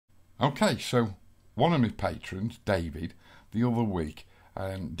Okay, so one of my patrons, David, the other week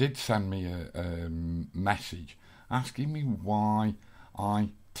did send me a message asking me why I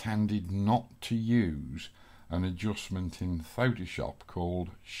tended not to use an adjustment in Photoshop called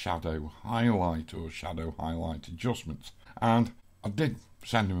shadow highlight or shadow highlight adjustments. And I did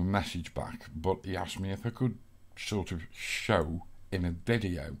send him a message back, but he asked me if I could sort of show in a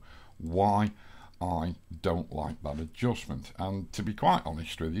video why I don't like that adjustment. And to be quite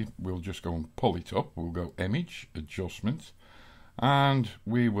honest with you, we'll just go and pull it up. We'll go Image, Adjustments, and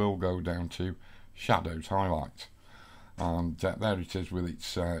we will go down to Shadows Highlights. And there it is with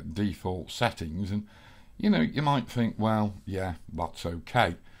its default settings. And you know, you might think, well, yeah, that's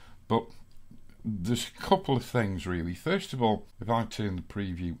okay. But there's a couple of things really. First of all, if I turn the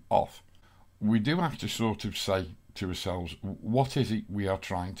preview off, we do have to sort of say to ourselves, what is it we are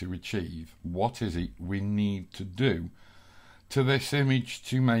trying to achieve? What is it we need to do to this image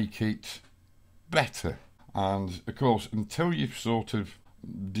to make it better? And of course, until you've sort of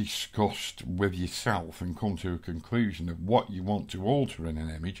discussed with yourself and come to a conclusion of what you want to alter in an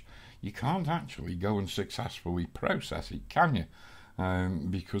image, you can't actually go and successfully process it, can you?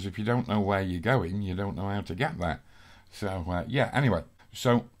 Because if you don't know where you're going, you don't know how to get there. So yeah, anyway,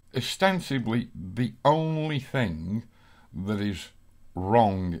 so ostensibly the only thing that is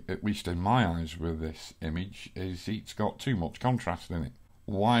wrong, at least in my eyes, with this image is it's got too much contrast in it.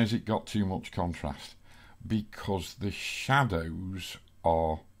 Why has it got too much contrast? Because the shadows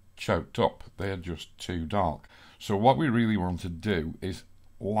are choked up. They're just too dark. So what we really want to do is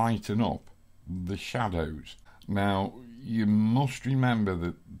lighten up the shadows. Now you must remember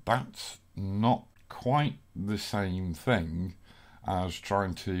that that's not quite the same thing as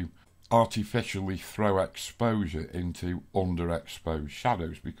trying to artificially throw exposure into underexposed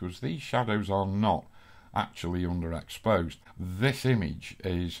shadows, because these shadows are not actually underexposed. This image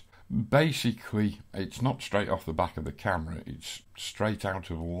is basically, it's not straight off the back of the camera, it's straight out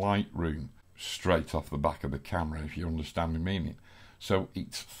of Lightroom, straight off the back of the camera, if you understand my meaning. So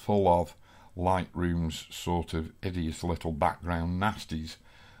it's full of Lightroom's sort of hideous little background nasties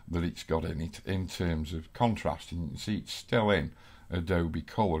that it's got in it in terms of contrast. And you can see it's still in Adobe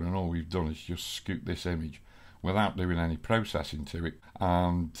Color, and all we've done is just scoot this image without doing any processing to it,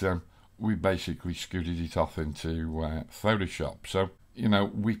 and we basically scooted it off into Photoshop. So you know,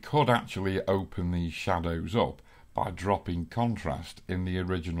 we could actually open these shadows up by dropping contrast in the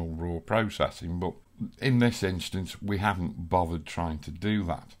original raw processing, but in this instance we haven't bothered trying to do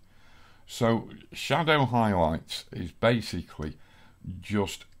that. So shadow highlights is basically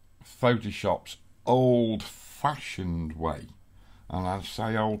just Photoshop's old-fashioned way, and I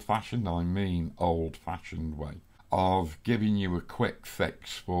say old-fashioned, I mean old-fashioned way, of giving you a quick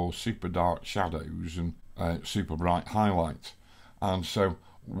fix for super dark shadows and super bright highlights. And so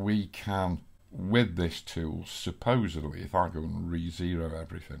we can, with this tool, supposedly, if I go and re-zero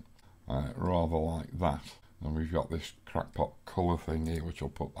everything, rather like that, and we've got this crackpot colour thing here, which will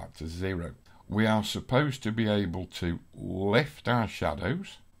put that to 0. We are supposed to be able to lift our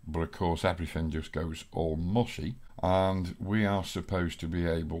shadows, but of course everything just goes all mushy, and we are supposed to be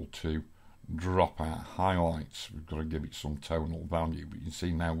able to drop our highlights. We've got to give it some tonal value, but you can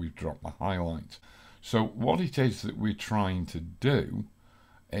see now we've dropped the highlights. So what it is that we're trying to do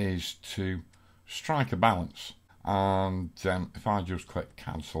is to strike a balance. And if I just click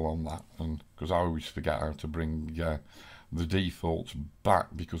cancel on that, and because I always forget how to bring the defaults back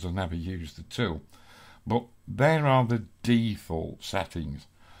because I never use the tool, but there are the default settings.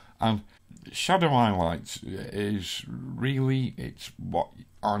 And shadow highlights is really, it's what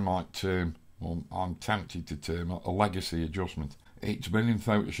I might term, or I'm tempted to term, a legacy adjustment. It's been in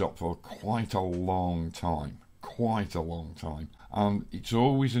Photoshop for quite a long time, and it's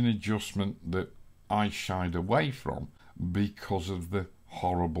always an adjustment that I shied away from because of the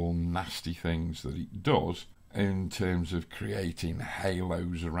horrible, nasty things that it does in terms of creating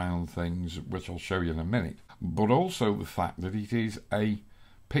halos around things, which I'll show you in a minute, but also the fact that it is a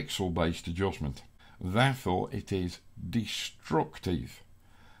pixel-based adjustment. Therefore, it is destructive.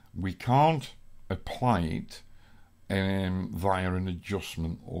 We can't apply it via an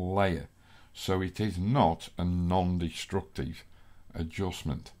adjustment layer, so it is not a non-destructive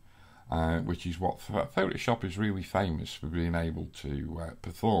adjustment, which is what Photoshop is really famous for being able to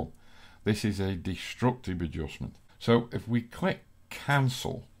perform. This is a destructive adjustment. So if we click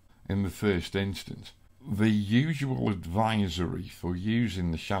cancel in the first instance, the usual advisory for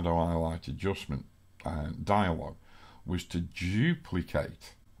using the shadow highlight adjustment dialog was to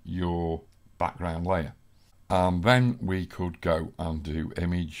duplicate your background layer. Then we could go and do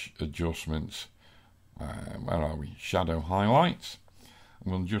image adjustments. Where are we? Shadow highlights.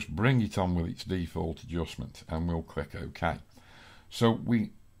 We'll just bring it on with its default adjustment and we'll click OK. So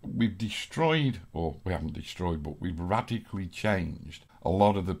we've destroyed, or we haven't destroyed, but we've radically changed a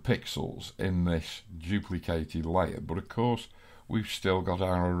lot of the pixels in this duplicated layer, but of course we've still got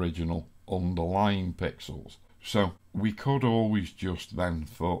our original underlying pixels. So we could always just then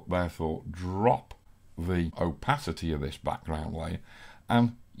therefore drop the opacity of this background layer,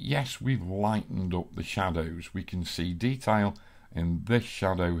 and yes, we've lightened up the shadows. We can see detail in this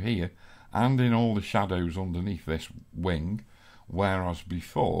shadow here and in all the shadows underneath this wing, whereas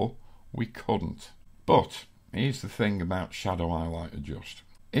before we couldn't. But here's the thing about shadow highlight adjust.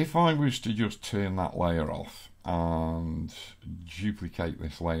 If I was to just turn that layer off and duplicate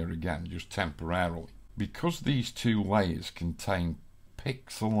this layer again just temporarily, because these two layers contain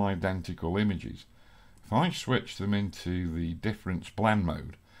pixel identical images, if I switch them into the difference blend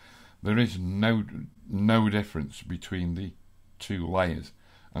mode, there is no difference between the two layers,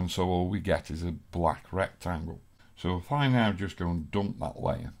 and so all we get is a black rectangle. So if I now just go and dump that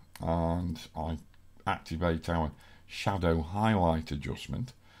layer and I activate our shadow highlight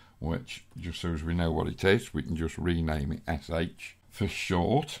adjustment, which, just so as we know what it is, we can just rename it SH for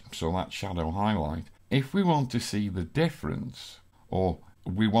short, so that's shadow highlight. If we want to see the difference, or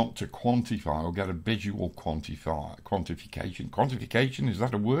we want to quantify or get a visual quantification, is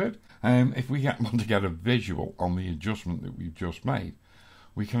that a word? If we want to get a visual on the adjustment that we've just made,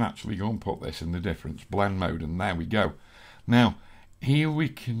 we can actually go and put this in the difference blend mode, and there we go. Now here we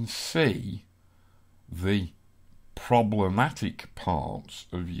can see the problematic parts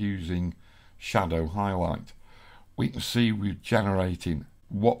of using shadow highlight. We can see we're generating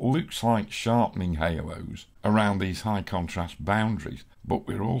what looks like sharpening halos around these high contrast boundaries, but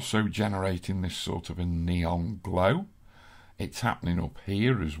we're also generating this sort of a neon glow. It's happening up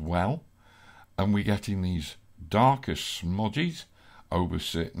here as well, and we're getting these darker smudges over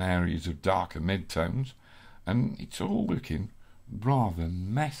certain areas of darker midtones, and it's all looking rather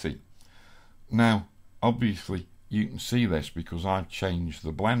messy. Now obviously you can see this because I've changed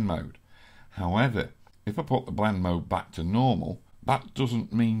the blend mode. However, if I put the blend mode back to normal, that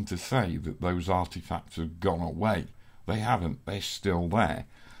doesn't mean to say that those artifacts have gone away. They haven't, they're still there.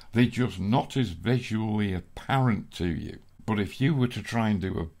 They're just not as visually apparent to you. But if you were to try and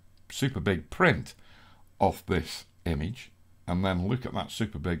do a super big print of this image and then look at that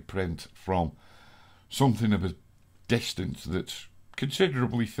super big print from something of a distance that's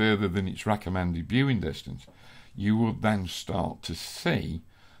considerably further than its recommended viewing distance, you would then start to see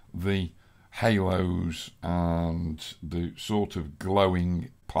the halos and the sort of glowing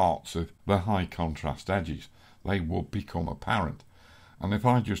parts of the high contrast edges. They would become apparent. And if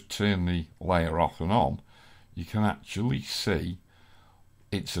I just turn the layer off and on, you can actually see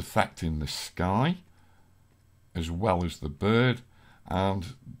it's affecting the sky as well as the bird,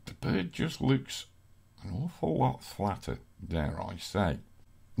 and the bird just looks an awful lot flatter, dare I say.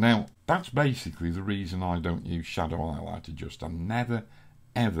 Now that's basically the reason I don't use shadow highlight adjust. I never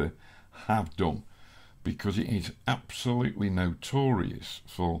ever have done, because it is absolutely notorious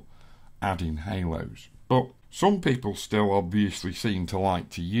for adding halos. But some people still obviously seem to like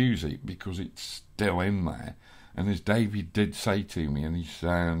to use it because it's still in there. And as David did say to me in his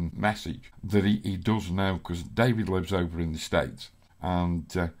message, that he does know, because David lives over in the States,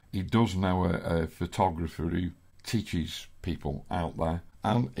 and he does know a photographer who teaches people out there,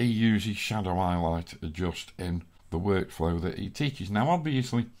 and he uses shadow highlight adjust in the workflow that he teaches. Now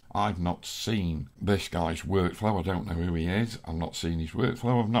obviously I've not seen this guy's workflow, I don't know who he is, I've not seen his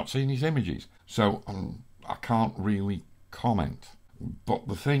workflow, I've not seen his images, so I can't really comment. But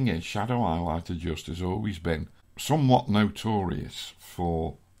the thing is, shadow highlight adjust has always been somewhat notorious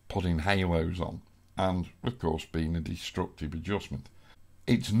for putting halos on, and of course being a destructive adjustment.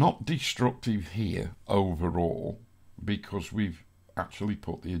 It's not destructive here overall because we've actually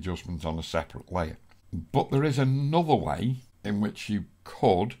put the adjustment on a separate layer. But there is another way in which you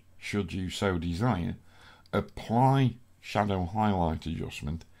could, should you so desire, apply shadow highlight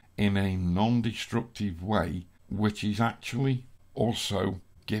adjustment in a non-destructive way, which is actually also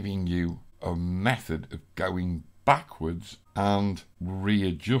giving you a method of going backwards and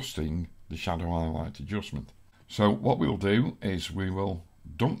readjusting the shadow highlight adjustment. So what we'll do is we will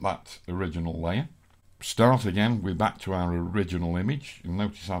dump that original layer, start again, we're back to our original image. You'll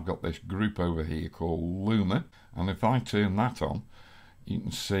notice I've got this group over here called Luma, and if I turn that on, you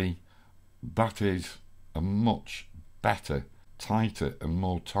can see that is a much better, tighter and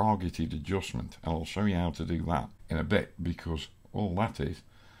more targeted adjustment, and I'll show you how to do that in a bit, because all that is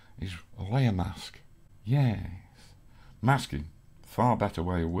a layer mask. Yes, masking, far better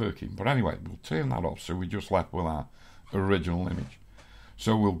way of working. But anyway, we'll turn that off, so we're just left with our original image.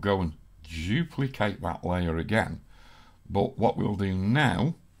 So we'll go and duplicate that layer again. But what we'll do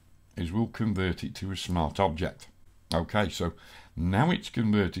now is we'll convert it to a smart object. Okay, so now it's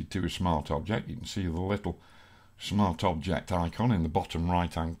converted to a smart object. You can see the little smart object icon in the bottom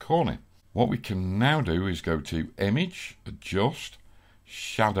right hand corner. What we can now do is go to Image, Adjust,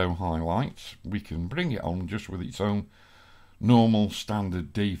 Shadow Highlights. We can bring it on just with its own normal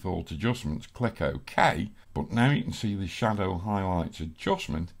standard default adjustments. Click OK, but now you can see the Shadow Highlights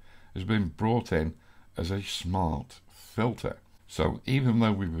adjustment has been brought in as a smart filter. So even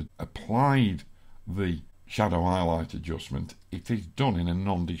though we've applied the shadow highlight adjustment, it is done in a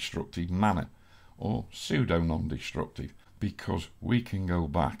non-destructive manner, or pseudo non-destructive, because we can go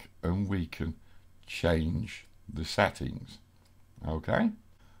back and we can change the settings. Okay,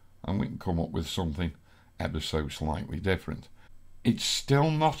 and we can come up with something ever so slightly different. It's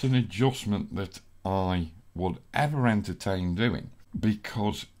still not an adjustment that I would ever entertain doing,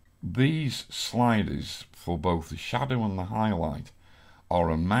 because these sliders for both the shadow and the highlight are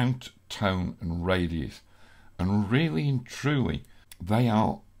amount, tone and radius, and really and truly they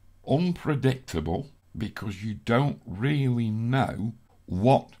are unpredictable, because you don't really know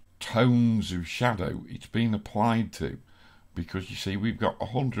what tones of shadow it's been applied to, because you see we've got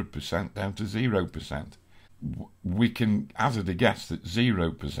 100% down to 0%. We can hazard a guess that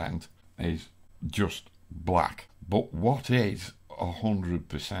 0% is just black, but what is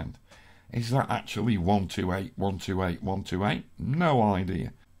 100%? Is that actually 128, 128, 128? No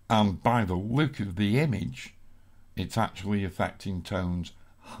idea. And by the look of the image, it's actually affecting tones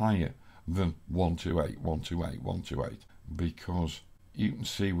higher than 128, 128, 128, because you can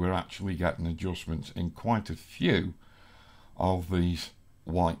see we're actually getting adjustments in quite a few of these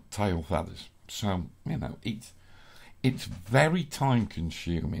white tail feathers. So, you know, it's very time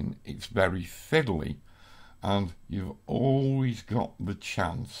consuming, it's very fiddly, and you've always got the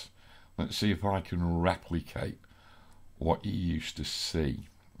chance. Let's see if I can replicate what you used to see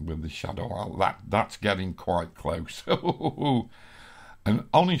with the shadow. That's getting quite close. And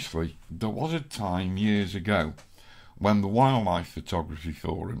honestly, there was a time years ago when the wildlife photography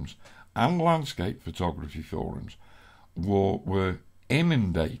forums and landscape photography forums were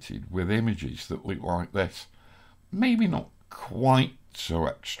inundated with images that look like this. Maybe not quite so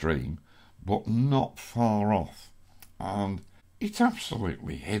extreme, but not far off. And it's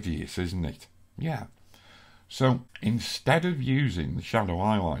absolutely hideous, isn't it? Yeah. So instead of using the shadow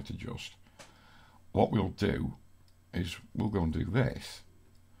highlight adjust, what we'll do is we'll go and do this,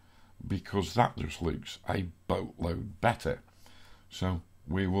 because that just looks a boatload better. So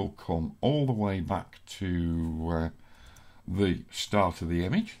we will come all the way back to the start of the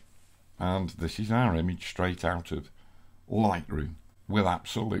image, and this is our image straight out of Lightroom with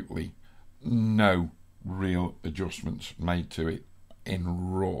absolutely no real adjustments made to it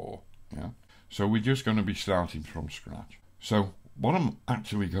in RAW. Yeah. So we're just going to be starting from scratch. So what I'm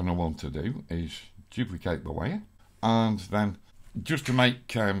actually going to want to do is duplicate the layer, and then just to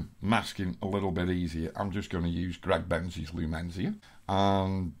make masking a little bit easier, I'm just going to use Greg Benzie's Lumensia,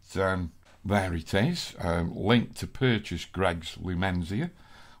 and there it is. Link to purchase Greg's Lumensia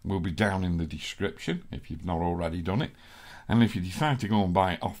will be down in the description if you've not already done it. And if you decide to go and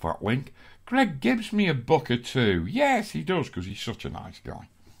buy it off that link, Greg gives me $1 or $2. Yes, he does, because he's such a nice guy.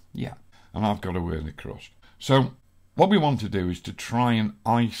 Yeah, and I've got to earn a crust. So what we want to do is to try and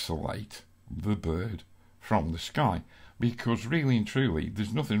isolate the bird from the sky, because really and truly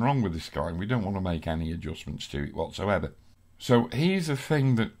there's nothing wrong with the sky and we don't want to make any adjustments to it whatsoever. So here's a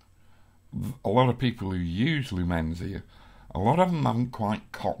thing that a lot of people who use Lumensia, a lot of them haven't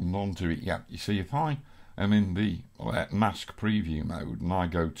quite cottoned onto it yet. You see, if I am in the mask preview mode and I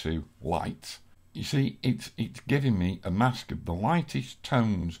go to lights, you see it's giving me a mask of the lightest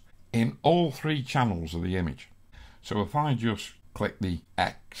tones in all 3 channels of the image. So if I just click the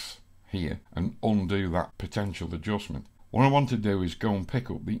X here and undo that potential adjustment, what I want to do is go and pick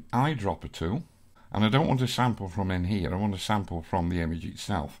up the eyedropper tool, and I don't want to sample from in here, I want to sample from the image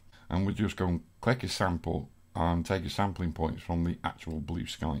itself, and we'll just go and click a sample and take a sampling point from the actual blue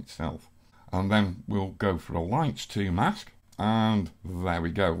sky itself, and then we'll go for a lights 2 mask, and there we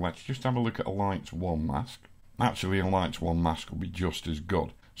go. Let's just have a look at a lights 1 mask. Actually, a lights 1 mask will be just as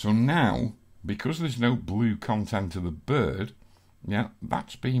good. So now, because there's no blue content of the bird, yeah,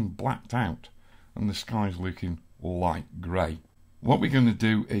 that's been blacked out and the sky's looking light grey. What we're going to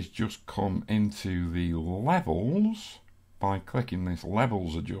do is just come into the levels by clicking this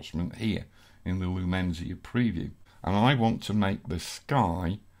levels adjustment here in the Lumensia preview, and I want to make the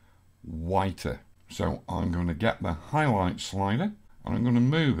sky whiter. So I'm going to get the highlight slider and I'm going to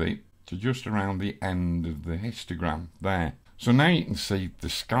move it to just around the end of the histogram there. So now you can see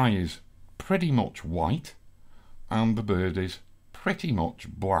the sky is pretty much white and the bird is pretty much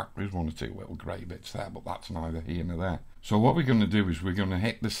black. There's one or two little grey bits there, but that's neither here nor there. So what we're going to do is we're going to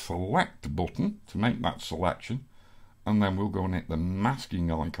hit the select button to make that selection, and then we'll go and hit the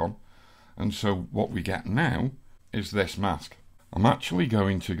masking icon. And so what we get now is this mask. I'm actually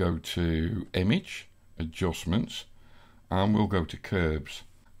going to go to Image, Adjustments, and we'll go to Curves.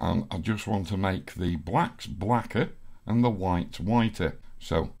 And I just want to make the blacks blacker and the whites whiter.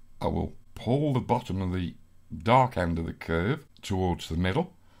 So I will pull the bottom of the dark end of the curve towards the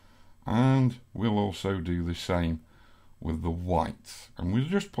middle, and we'll also do the same with the whites. And we'll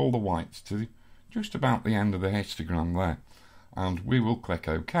just pull the whites to just about the end of the histogram there, and we will click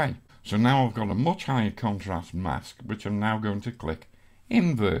OK. So now I've got a much higher contrast mask, which I'm now going to click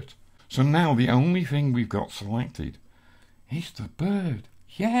Invert. So now the only thing we've got selected is the bird.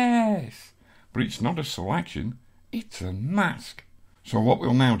 Yes! But it's not a selection, it's a mask. So what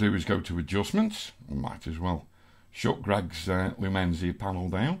we'll now do is go to Adjustments. We might as well shut Greg's Luminosity panel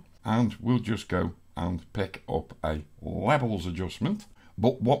down, and we'll just go and pick up a Levels adjustment.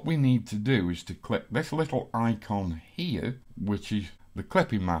 But what we need to do is to click this little icon here, which is the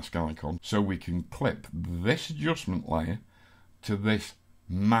clipping mask icon, so we can clip this adjustment layer to this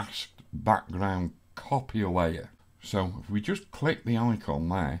masked background copy layer. So if we just click the icon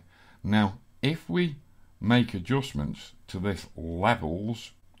there, now if we make adjustments to this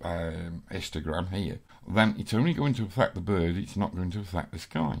levels histogram here, then it's only going to affect the bird, it's not going to affect the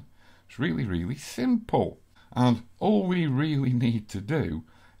sky. It's really, really simple. And all we really need to do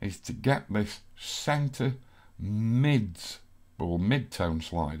is to get this center mids or mid-tone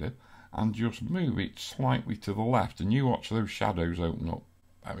slider and just move it slightly to the left, and you watch those shadows open up.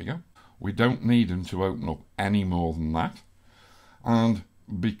 There we go. We don't need them to open up any more than that, and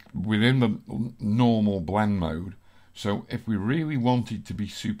within the normal blend mode. So if we really wanted to be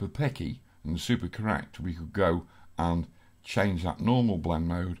super picky and super correct, we could go and change that normal blend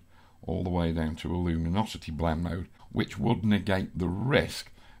mode all the way down to a luminosity blend mode, which would negate the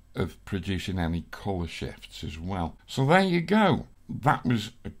risk of producing any colour shifts as well. So there you go. That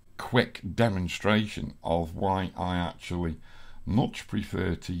was a quick demonstration of why I actually much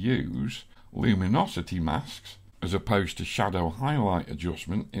prefer to use luminosity masks as opposed to shadow highlight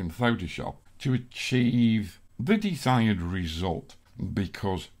adjustment in Photoshop to achieve the desired result,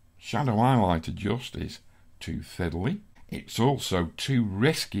 because shadow highlight adjust is too fiddly. It's also too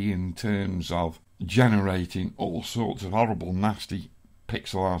risky in terms of generating all sorts of horrible, nasty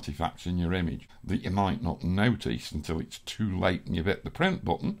pixel artifacts in your image that you might not notice until it's too late and you've hit the print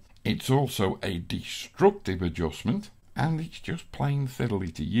button. It's also a destructive adjustment, and it's just plain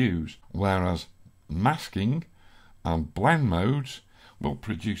fiddly to use, whereas masking and blend modes will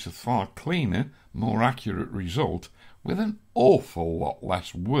produce a far cleaner, more accurate result with an awful lot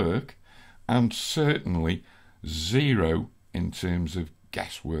less work, and certainly zero in terms of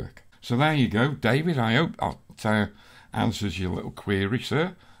guesswork. So there you go, David. I hope that answers your little query,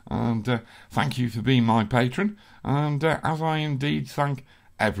 sir, and thank you for being my patron, and as I indeed thank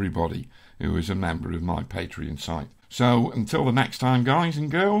everybody who is a member of my Patreon site. So until the next time, guys and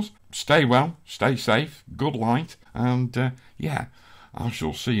girls, stay well, stay safe, good light, and yeah, I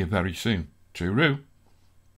shall see you very soon. Tooroo.